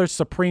 26th, another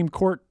Supreme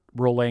Court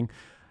ruling.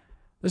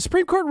 The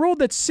Supreme Court ruled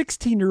that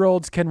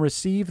 16-year-olds can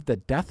receive the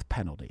death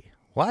penalty.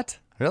 What?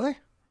 Really?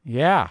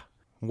 Yeah.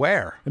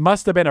 Where? It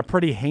must have been a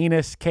pretty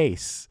heinous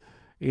case.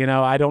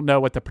 I don't know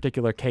what the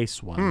particular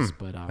case was,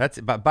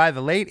 but by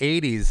the late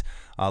 80s,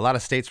 a lot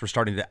of states were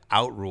starting to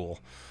outrule,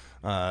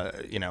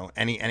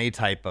 any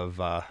type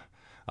of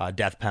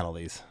death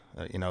penalties.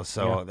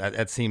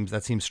 That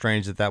seems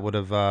strange that would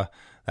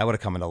have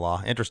come into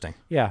law. Interesting.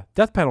 Yeah,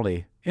 death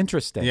penalty.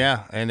 Interesting.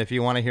 Yeah, and if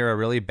you want to hear a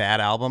really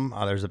bad album,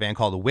 there's a band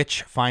called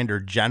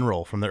Witchfinder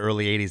General from the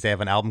early 80s. They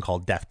have an album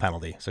called Death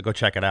Penalty, so go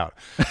check it out.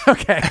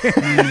 Okay.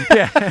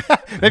 Yeah.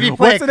 Maybe you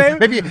play. What's the name?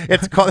 Maybe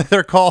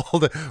they're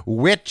called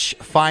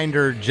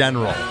Witchfinder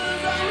General.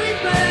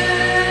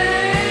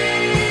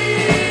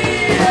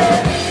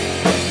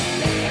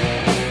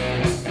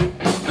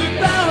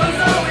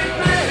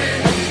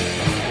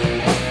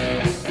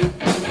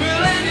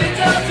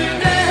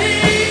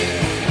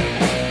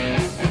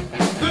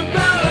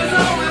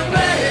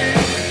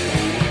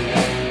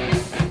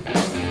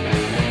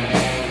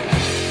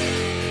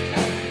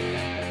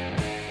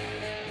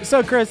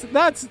 So, Chris,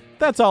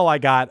 that's all I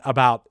got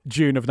about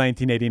June of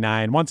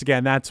 1989. Once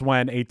again, that's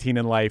when 18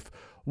 in Life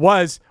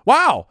was,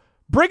 wow,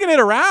 bringing it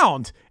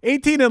around.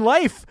 18 in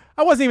Life.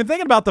 I wasn't even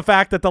thinking about the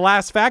fact that the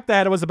last fact I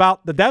had was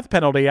about the death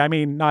penalty. I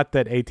mean, not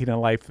that 18 in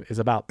Life is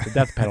about the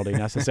death penalty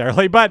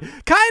necessarily, but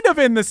kind of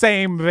in the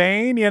same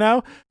vein,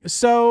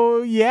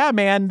 So, yeah,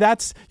 man,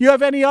 you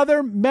have any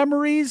other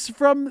memories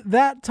from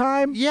that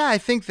time? Yeah, I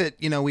think that,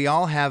 we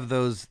all have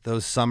those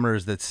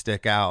summers that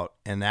stick out,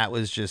 and that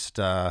was just...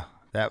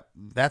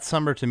 That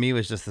summer to me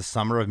was just the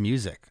summer of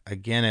music.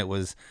 Again, it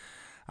was,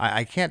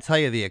 I can't tell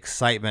you the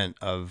excitement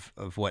of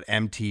what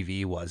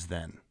MTV was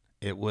then.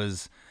 That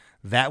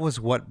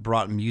was what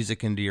brought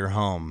music into your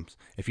homes.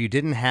 If you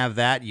didn't have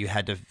that, you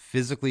had to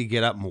physically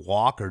get up and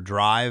walk or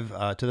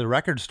drive to the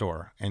record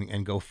store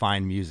and go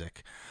find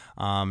music.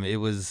 It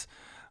was,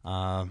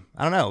 I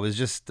don't know, it was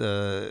just,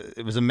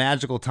 it was a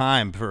magical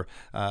time for,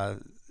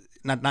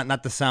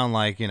 not to sound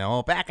like,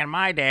 back in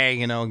my day,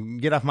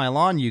 get off my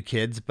lawn, you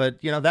kids.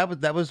 But,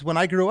 that was when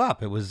I grew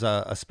up. It was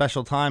a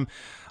special time.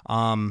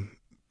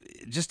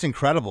 Just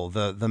incredible,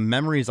 the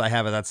memories I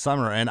have of that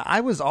summer. And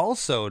I was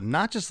also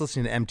not just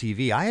listening to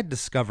MTV. I had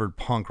discovered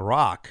punk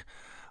rock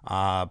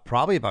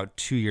probably about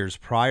 2 years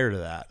prior to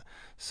that.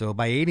 So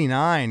by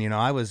 89,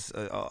 I was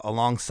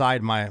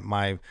alongside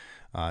my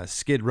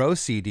Skid Row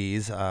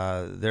CDs.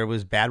 There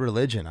was Bad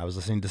Religion. I was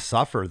listening to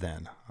Suffer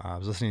then. I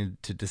was listening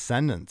to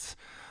Descendants.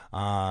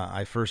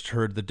 I first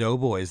heard the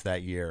Doughboys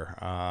that year.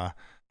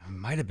 It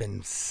might have been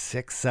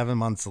 6-7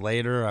 months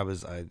later.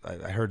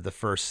 I heard the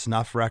first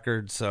Snuff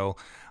record. So,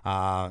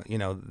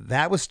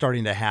 that was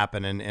starting to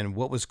happen. And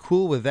what was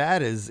cool with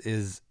that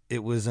is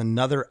it was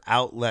another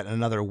outlet,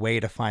 another way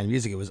to find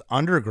music. It was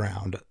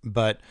underground,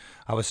 but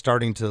I was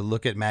starting to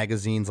look at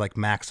magazines like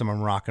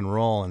Maximum Rock and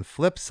Roll and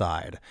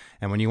Flipside.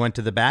 And when you went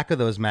to the back of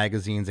those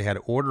magazines, they had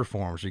order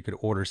forms where you could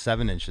order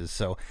 7 inches.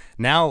 So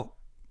now,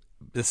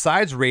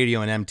 besides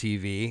radio and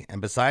MTV,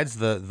 and besides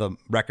the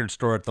record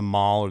store at the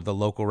mall or the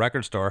local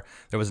record store,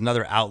 there was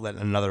another outlet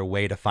and another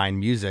way to find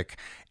music.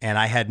 And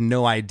I had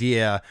no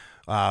idea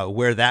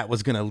where that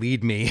was going to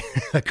lead me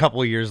a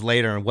couple of years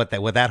later and what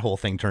that whole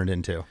thing turned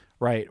into.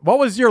 Right. What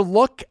was your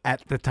look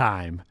at the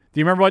time? Do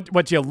you remember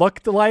what you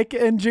looked like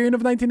in June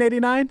of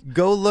 1989?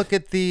 Go look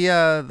at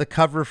the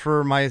cover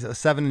for my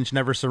 7-inch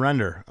Never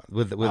Surrender.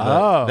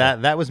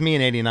 That was me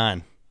in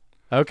 89.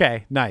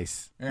 Okay,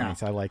 nice. Yeah.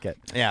 Nice, I like it.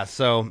 Yeah,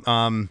 so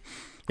I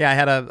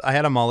had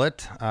a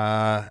mullet.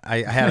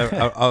 I had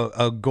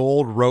a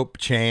gold rope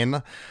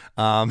chain.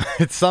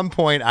 At some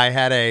point, I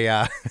had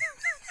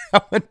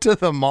I went to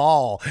the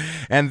mall,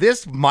 and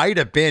this might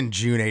have been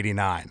June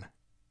 89.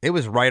 It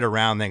was right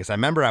around then, because I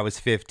remember I was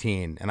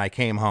 15, and I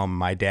came home.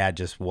 My dad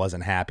just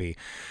wasn't happy.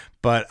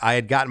 But I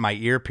had gotten my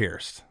ear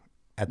pierced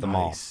at the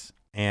mall.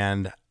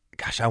 And,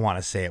 gosh, I want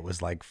to say it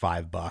was like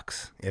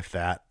 $5, if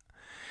that.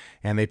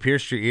 And they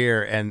pierced your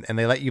ear, and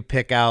they let you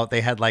pick out.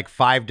 They had like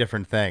 5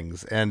 different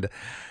things. And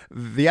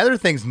the other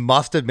things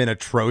must have been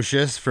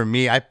atrocious. For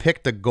me, I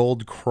picked a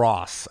gold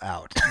cross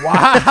out.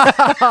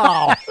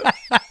 Wow.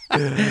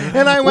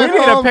 And I went We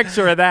need home. a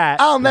picture of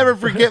that. I'll never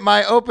forget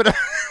my opening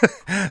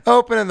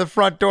the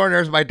front door, and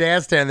there's my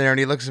dad standing there, and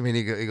he looks at me and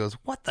he goes,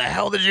 "What the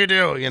hell did you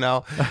do?" You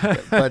know.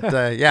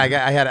 But yeah,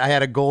 I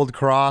had a gold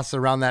cross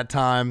around that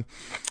time.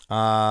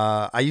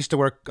 I used to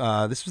work.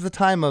 This was the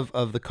time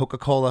of the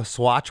Coca-Cola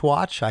Swatch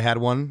watch. I had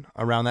one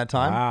around that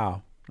time.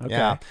 Wow. Okay.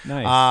 Yeah.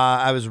 Nice.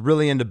 I was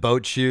really into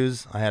boat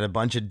shoes. I had a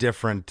bunch of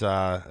different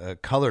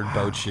colored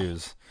boat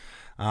shoes.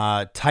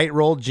 Tight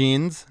rolled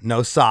jeans,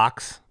 no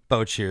socks,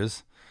 boat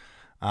shoes.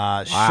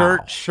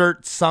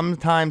 Shirt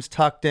sometimes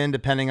tucked in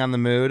depending on the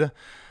mood.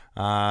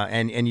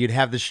 And you'd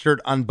have the shirt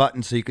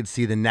unbuttoned so you could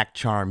see the neck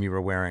charm you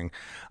were wearing.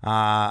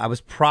 I was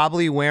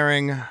probably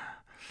was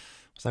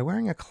I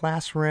wearing a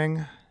class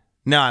ring?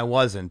 No, I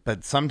wasn't.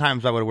 But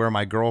sometimes I would wear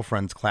my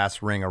girlfriend's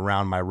class ring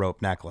around my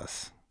rope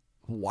necklace.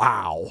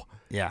 Wow.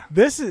 Yeah.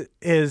 This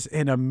is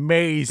an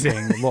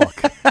amazing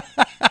look.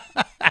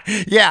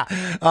 Yeah.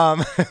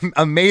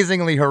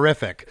 Amazingly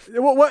horrific.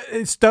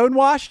 What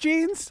stonewashed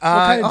jeans? What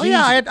kind of jeans?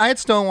 Yeah, I had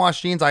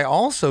stonewashed jeans. I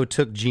also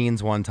took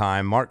jeans one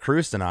time. Mark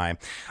Krust and I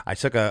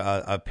took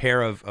a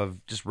pair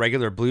of just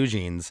regular blue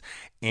jeans,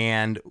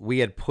 and we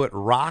had put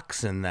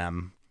rocks in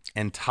them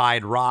and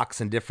tied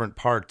rocks in different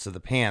parts of the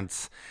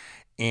pants.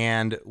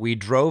 And we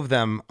drove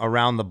them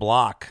around the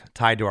block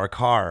tied to our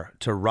car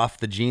to rough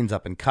the jeans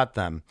up and cut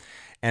them.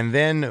 And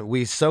then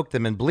we soaked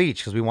them in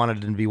bleach because we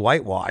wanted them to be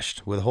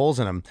whitewashed with holes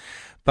in them.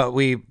 But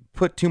we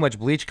put too much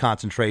bleach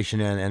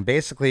concentration in, and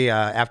basically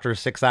after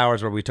 6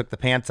 hours where we took the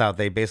pants out,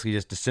 they basically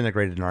just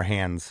disintegrated in our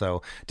hands.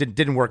 So it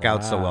didn't work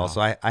out so well. So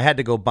I had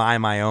to go buy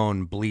my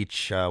own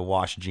bleach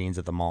washed jeans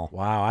at the mall.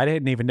 Wow, I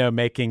didn't even know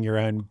making your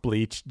own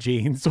bleach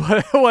jeans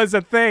was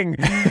a thing,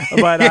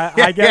 but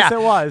I guess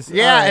it was.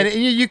 Yeah, right.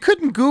 And you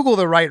couldn't Google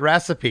the right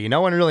recipe. No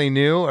one really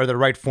knew, or the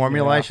right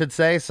formula, I should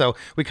say. So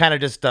we kind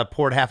of just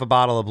poured half a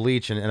bottle of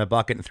bleach in a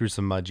bucket and threw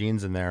some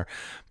jeans in there.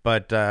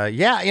 But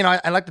yeah,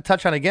 I'd like to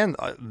touch on again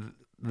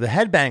the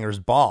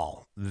Headbangers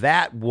Ball.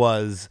 That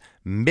was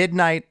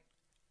midnight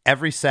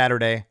every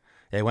Saturday.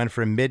 It went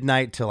from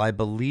midnight till I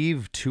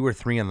believe 2 or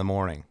 3 in the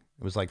morning.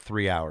 It was like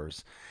 3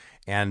 hours.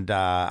 And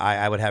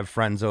I would have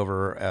friends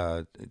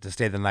over to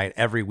stay the night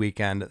every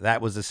weekend.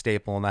 That was a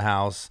staple in the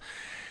house.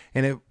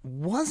 And it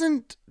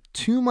wasn't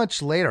too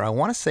much later. I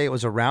want to say it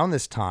was around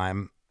this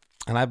time.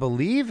 And I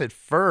believe at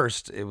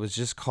first it was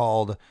just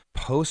called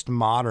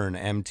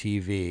Postmodern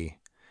MTV.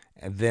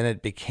 And then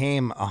it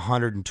became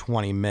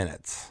 120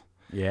 minutes.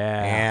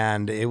 Yeah.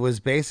 And it was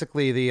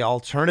basically the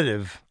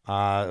alternative,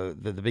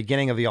 the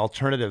beginning of the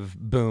alternative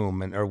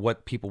boom, or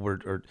what people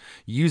were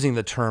using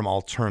the term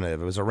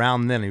alternative. It was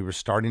around then we were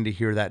starting to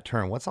hear that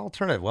term. What's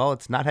alternative? Well,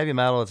 it's not heavy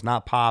metal, it's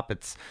not pop,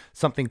 it's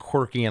something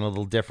quirky and a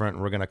little different.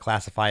 We're going to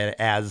classify it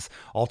as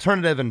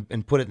alternative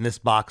and put it in this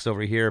box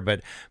over here.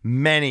 But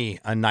many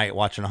a night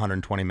watching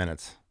 120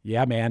 minutes.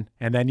 Yeah, man.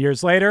 And then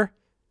years later,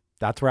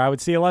 that's where I would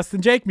see a Less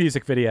Than Jake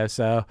music video.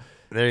 So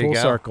there you go.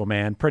 Full circle,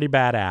 man. Pretty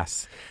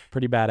badass.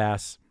 Pretty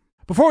badass.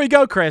 Before we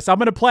go, Chris, I'm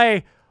going to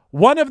play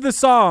one of the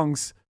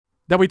songs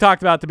that we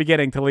talked about at the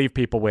beginning to leave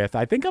people with.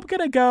 I think I'm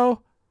going to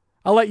go,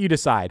 I'll let you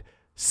decide.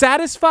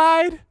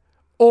 Satisfied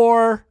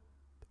or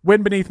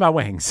Wind Beneath My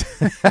Wings?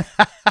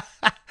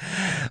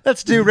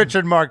 Let's do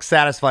Richard Marx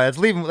Satisfied.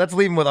 Let's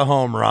leave him with a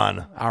home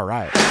run. All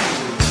right.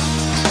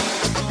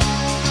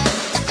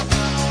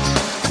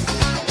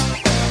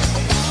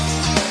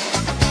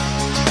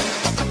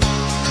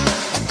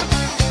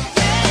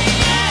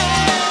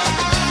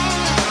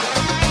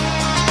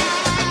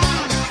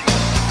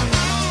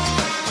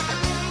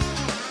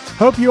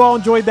 Hope you all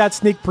enjoyed that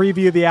sneak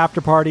preview of the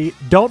after party.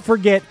 Don't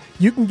forget,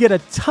 you can get a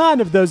ton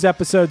of those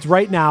episodes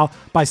right now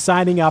by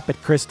signing up at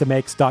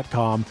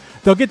KristaMakes.com.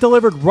 They'll get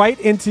delivered right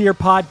into your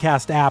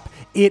podcast app.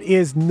 It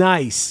is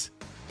nice.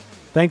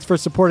 Thanks for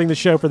supporting the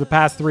show for the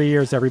past 3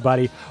 years,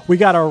 everybody. We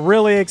got a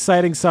really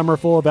exciting summer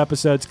full of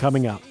episodes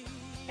coming up.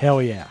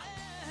 Hell yeah.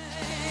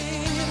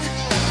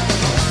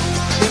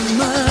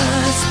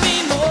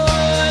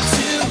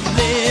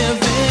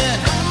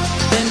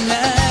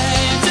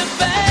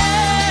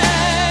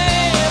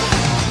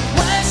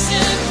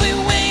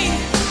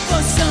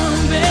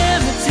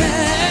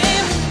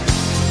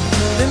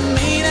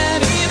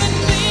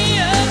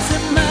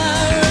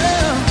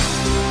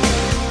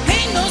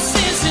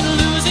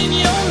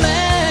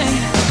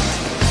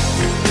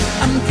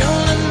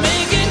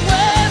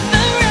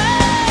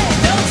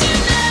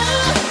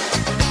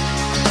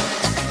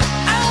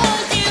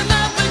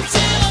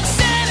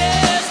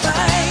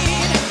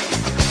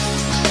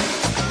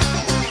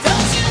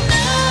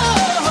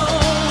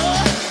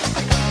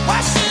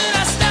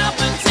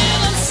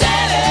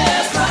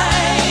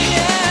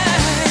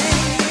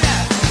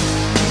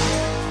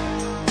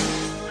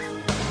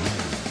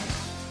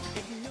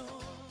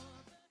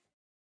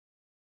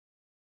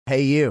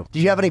 Hey you, do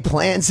you have any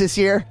plans this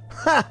year?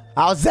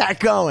 How's that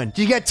going?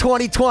 Did you get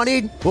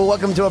 2020'd? Well,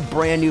 welcome to a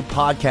brand new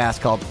podcast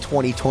called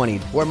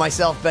 2020'd, where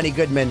myself, Benny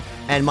Goodman,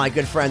 and my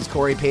good friends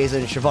Corey Paisley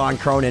and Siobhan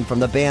Cronin from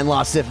the band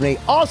Lost Symphony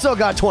also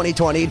got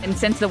 2020'd. And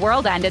since the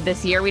world ended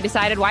this year, we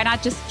decided why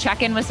not just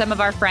check in with some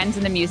of our friends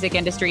in the music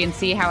industry and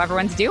see how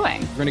everyone's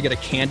doing. We're going to get a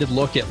candid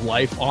look at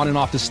life on and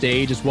off the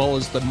stage, as well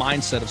as the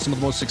mindset of some of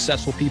the most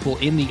successful people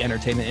in the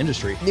entertainment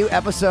industry. New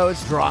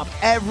episodes drop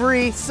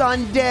every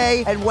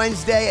Sunday and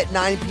Wednesday at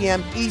 9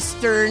 p.m.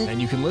 Eastern.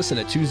 And you can listen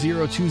at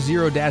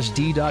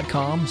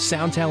 2020-d.com,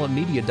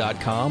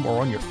 soundtalentmedia.com,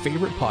 or on your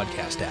favorite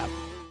podcast app.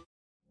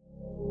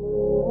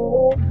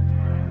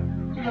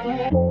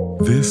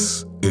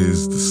 This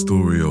is the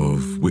story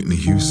of Whitney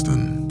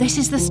Houston. This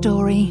is the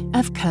story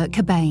of Kurt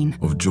Cobain.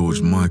 Of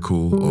George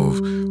Michael, of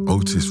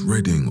Otis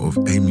Redding, of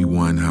Amy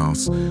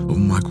Winehouse, of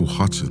Michael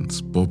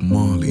Hutchence, Bob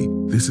Marley.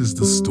 This is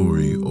the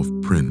story of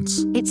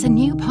Prince. It's a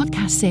new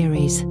podcast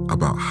series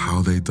about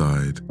how they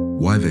died,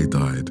 why they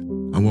died,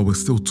 and why we're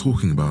still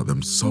talking about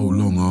them so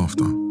long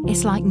after.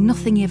 It's like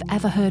nothing you've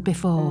ever heard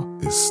before.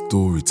 It's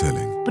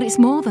storytelling. But it's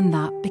more than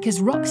that,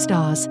 because rock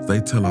stars,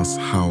 they tell us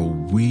how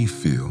we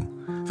feel.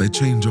 They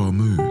change our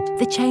mood.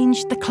 They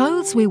change the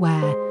clothes we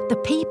wear, the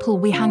people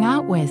we hang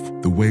out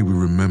with, the way we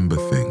remember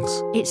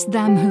things. It's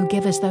them who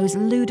give us those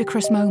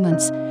ludicrous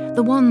moments,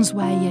 the ones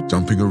where you're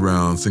jumping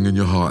around, singing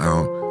your heart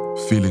out,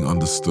 feeling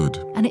understood.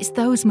 And it's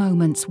those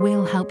moments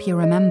we'll help you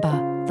remember,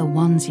 the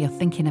ones you're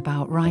thinking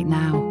about right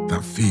now.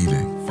 That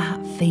feeling.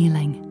 That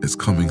feeling. It's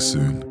coming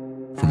soon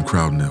from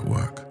Crowd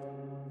Network.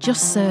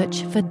 Just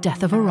search for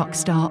Death of a Rock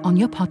Star on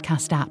your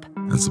podcast app.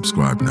 And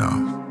subscribe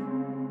now.